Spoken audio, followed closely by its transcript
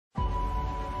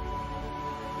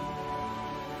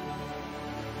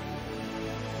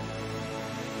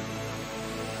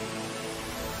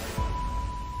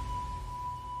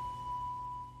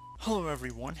Hello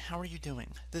everyone, how are you doing?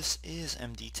 This is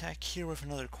MD Tech here with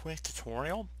another quick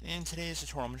tutorial. In today's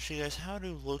tutorial, I'm going to show you guys how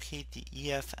to locate the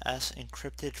EFS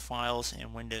encrypted files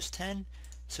in Windows 10.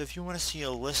 So if you want to see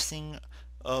a listing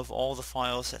of all the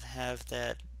files that have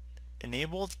that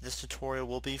enabled, this tutorial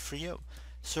will be for you.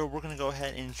 So we're going to go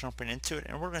ahead and jump into it,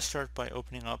 and we're going to start by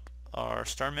opening up our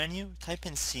start menu. Type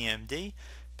in CMD.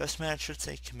 Best match should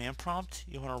say command prompt.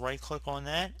 You want to right click on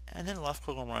that and then left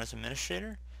click on Run as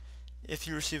Administrator. If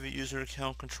you receive a user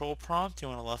account control prompt, you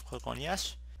want to left click on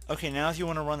yes. Okay, now if you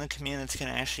want to run the command that's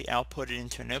going to actually output it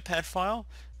into a notepad file,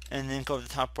 and then go to the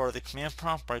top bar of the command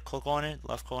prompt, right click on it,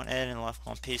 left click on edit, and left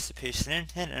click on paste to paste it in,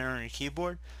 hit enter on your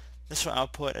keyboard. This will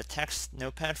output a text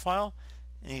notepad file,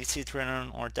 and you can see it's right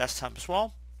on our desktop as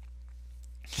well.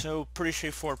 So pretty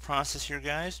straightforward process here,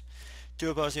 guys. Do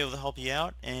hope I was able to help you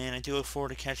out, and I do look forward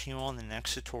to catching you all in the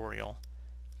next tutorial.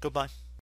 Goodbye.